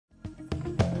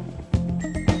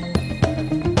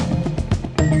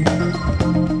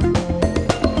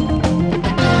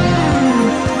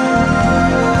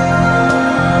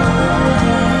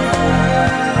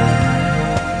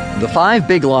5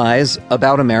 Big Lies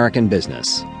About American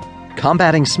Business: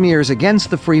 Combating Smears Against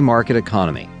the Free Market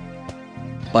Economy,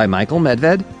 by Michael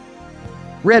Medved,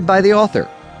 read by the author.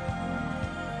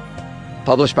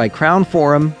 Published by Crown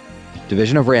Forum,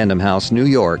 Division of Random House, New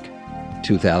York,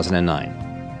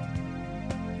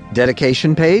 2009.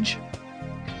 Dedication page: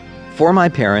 for my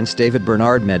parents, David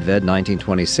Bernard Medved,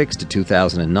 1926 to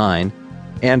 2009,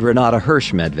 and Renata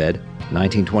Hirsch Medved,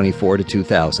 1924 to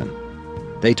 2000.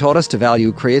 They taught us to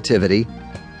value creativity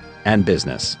and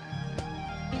business.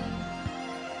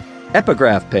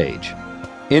 Epigraph page: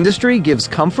 industry gives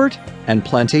comfort and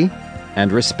plenty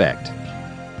and respect.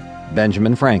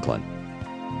 Benjamin Franklin.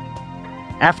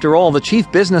 After all, the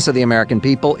chief business of the American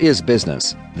people is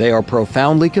business. They are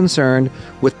profoundly concerned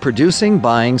with producing,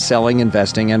 buying, selling,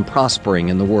 investing, and prospering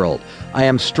in the world. I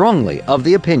am strongly of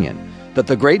the opinion that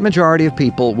the great majority of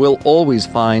people will always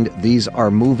find these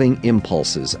are moving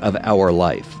impulses of our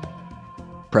life.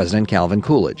 President Calvin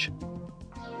Coolidge.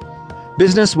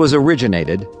 Business was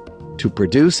originated to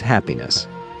produce happiness.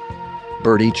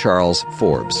 Bertie Charles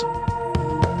Forbes.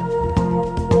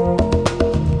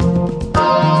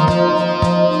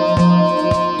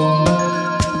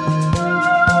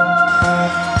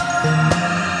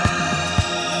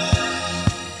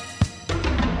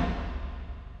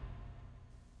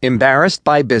 Embarrassed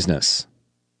by business.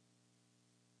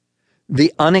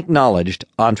 The unacknowledged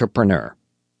entrepreneur.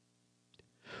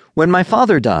 When my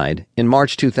father died in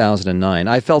March 2009,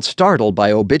 I felt startled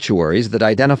by obituaries that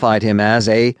identified him as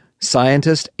a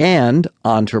scientist and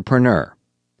entrepreneur.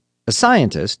 A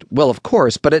scientist? Well, of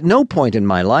course, but at no point in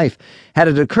my life had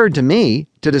it occurred to me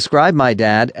to describe my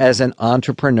dad as an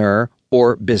entrepreneur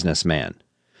or businessman.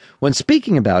 When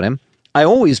speaking about him, I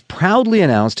always proudly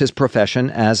announced his profession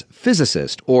as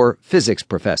physicist or physics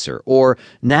professor or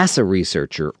NASA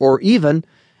researcher or even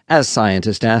as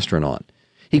scientist-astronaut.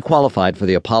 He qualified for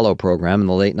the Apollo program in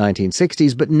the late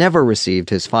 1960s but never received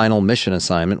his final mission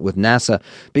assignment with NASA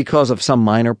because of some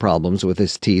minor problems with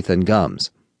his teeth and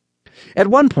gums. At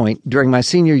one point during my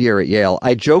senior year at Yale,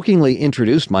 I jokingly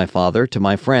introduced my father to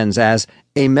my friends as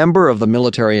a member of the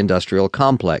military-industrial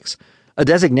complex, a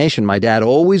designation my dad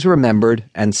always remembered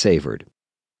and savored.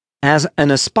 As an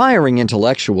aspiring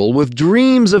intellectual with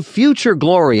dreams of future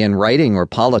glory in writing or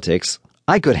politics,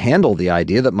 I could handle the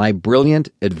idea that my brilliant,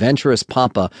 adventurous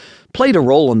papa played a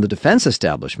role in the defense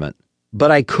establishment,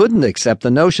 but I couldn't accept the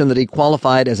notion that he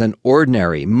qualified as an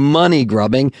ordinary,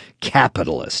 money-grubbing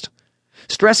capitalist.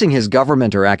 Stressing his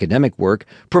government or academic work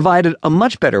provided a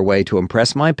much better way to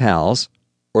impress my pals,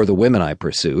 or the women I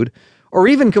pursued, or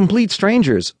even complete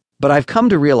strangers, but I've come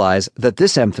to realize that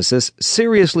this emphasis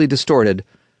seriously distorted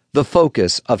the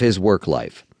focus of his work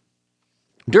life.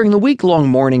 During the week-long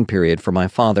mourning period for my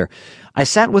father, I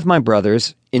sat with my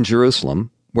brothers in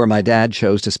Jerusalem, where my dad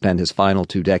chose to spend his final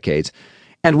 2 decades,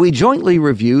 and we jointly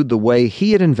reviewed the way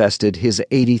he had invested his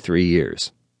 83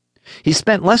 years. He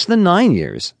spent less than 9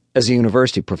 years as a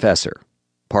university professor,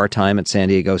 part-time at San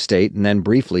Diego State and then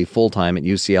briefly full-time at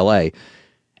UCLA,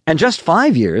 and just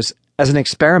 5 years as an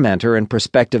experimenter and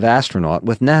prospective astronaut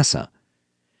with NASA.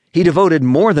 He devoted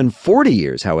more than 40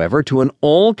 years, however, to an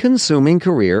all-consuming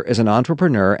career as an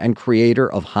entrepreneur and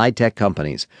creator of high-tech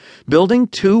companies, building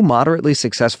 2 moderately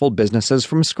successful businesses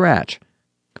from scratch.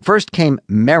 First came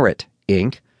Merit,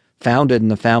 Inc., founded in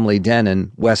the family den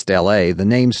in West LA. The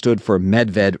name stood for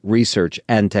Medved Research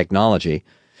and Technology.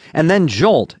 And then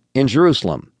Jolt in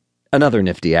Jerusalem, another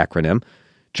nifty acronym,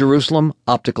 Jerusalem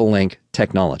Optical Link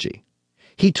Technology.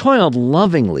 He toiled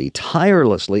lovingly,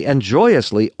 tirelessly, and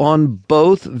joyously on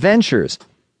both ventures,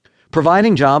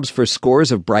 providing jobs for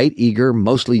scores of bright, eager,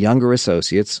 mostly younger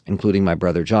associates, including my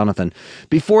brother Jonathan,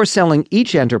 before selling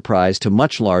each enterprise to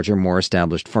much larger, more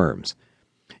established firms.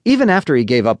 Even after he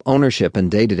gave up ownership and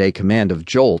day-to-day command of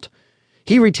Jolt,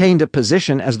 he retained a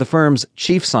position as the firm's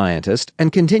chief scientist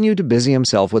and continued to busy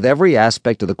himself with every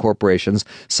aspect of the corporation's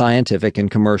scientific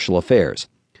and commercial affairs.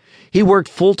 He worked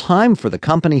full-time for the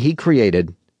company he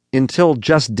created until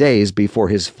just days before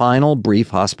his final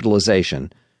brief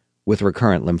hospitalization with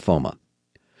recurrent lymphoma.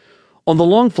 On the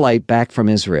long flight back from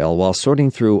Israel, while sorting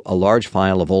through a large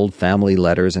file of old family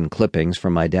letters and clippings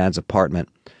from my dad's apartment,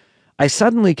 I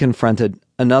suddenly confronted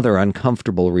another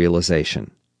uncomfortable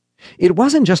realization. It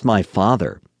wasn't just my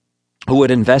father who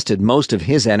had invested most of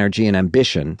his energy and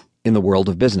ambition in the world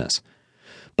of business.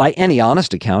 By any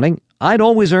honest accounting, I'd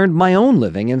always earned my own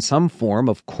living in some form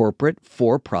of corporate,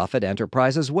 for-profit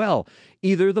enterprise as well,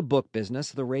 either the book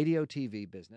business, the radio TV business,